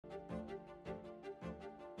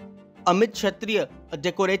Amit Kshatriya, a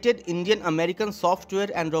decorated Indian-American software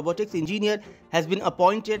and robotics engineer, has been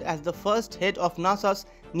appointed as the first head of NASA's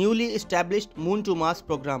newly established Moon to Mars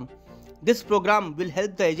program. This program will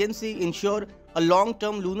help the agency ensure a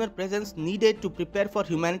long-term lunar presence needed to prepare for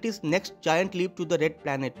humanity's next giant leap to the Red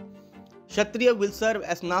Planet. Kshatriya will serve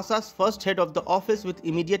as NASA's first head of the office with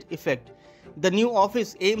immediate effect. The new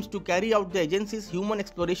office aims to carry out the agency's human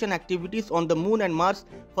exploration activities on the Moon and Mars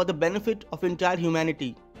for the benefit of entire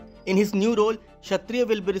humanity. In his new role, Kshatriya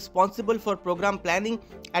will be responsible for program planning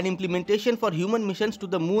and implementation for human missions to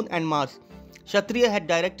the Moon and Mars. Kshatriya had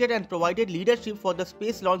directed and provided leadership for the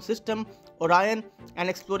Space Launch System, Orion, and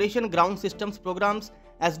Exploration Ground Systems programs,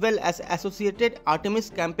 as well as associated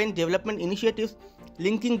Artemis campaign development initiatives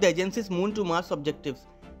linking the agency's Moon to Mars objectives.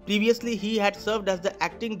 Previously, he had served as the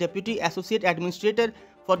acting Deputy Associate Administrator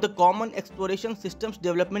for the Common Exploration Systems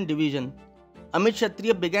Development Division. Amit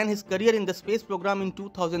Kshatriya began his career in the space program in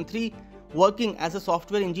 2003, working as a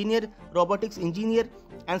software engineer, robotics engineer,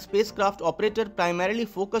 and spacecraft operator primarily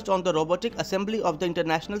focused on the robotic assembly of the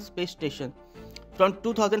International Space Station. From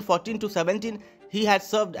 2014 to 17, he had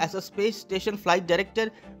served as a space station flight director,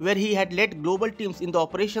 where he had led global teams in the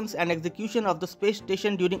operations and execution of the space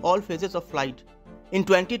station during all phases of flight. In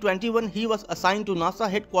 2021, he was assigned to NASA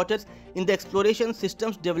headquarters in the Exploration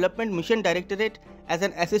Systems Development Mission Directorate as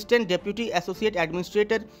an Assistant Deputy Associate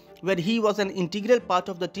Administrator, where he was an integral part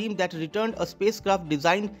of the team that returned a spacecraft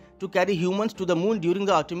designed to carry humans to the Moon during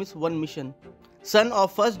the Artemis 1 mission. Son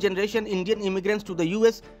of first-generation Indian immigrants to the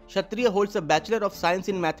US, Kshatriya holds a Bachelor of Science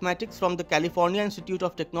in Mathematics from the California Institute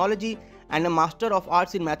of Technology and a Master of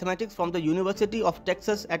Arts in Mathematics from the University of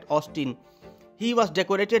Texas at Austin. He was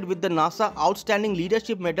decorated with the NASA Outstanding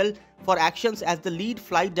Leadership Medal for actions as the lead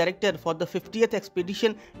flight director for the 50th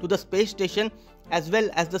expedition to the space station, as well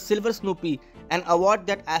as the Silver Snoopy, an award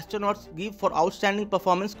that astronauts give for outstanding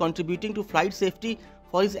performance contributing to flight safety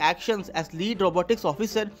for his actions as lead robotics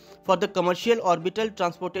officer for the Commercial Orbital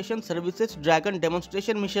Transportation Services Dragon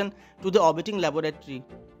demonstration mission to the orbiting laboratory.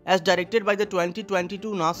 As directed by the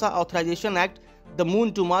 2022 NASA Authorization Act, the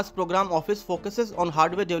Moon to Mars program office focuses on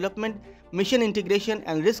hardware development, mission integration,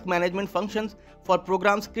 and risk management functions for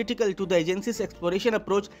programs critical to the agency's exploration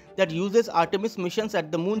approach that uses Artemis missions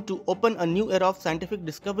at the Moon to open a new era of scientific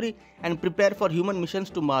discovery and prepare for human missions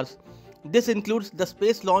to Mars. This includes the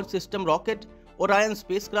Space Launch System rocket, Orion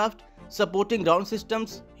spacecraft, supporting ground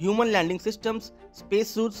systems, human landing systems,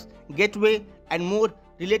 spacesuits, gateway, and more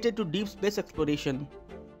related to deep space exploration.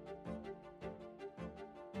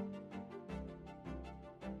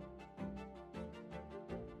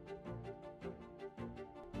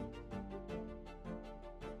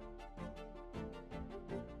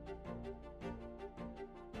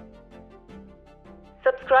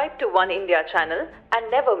 Subscribe to One India channel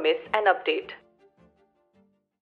and never miss an update.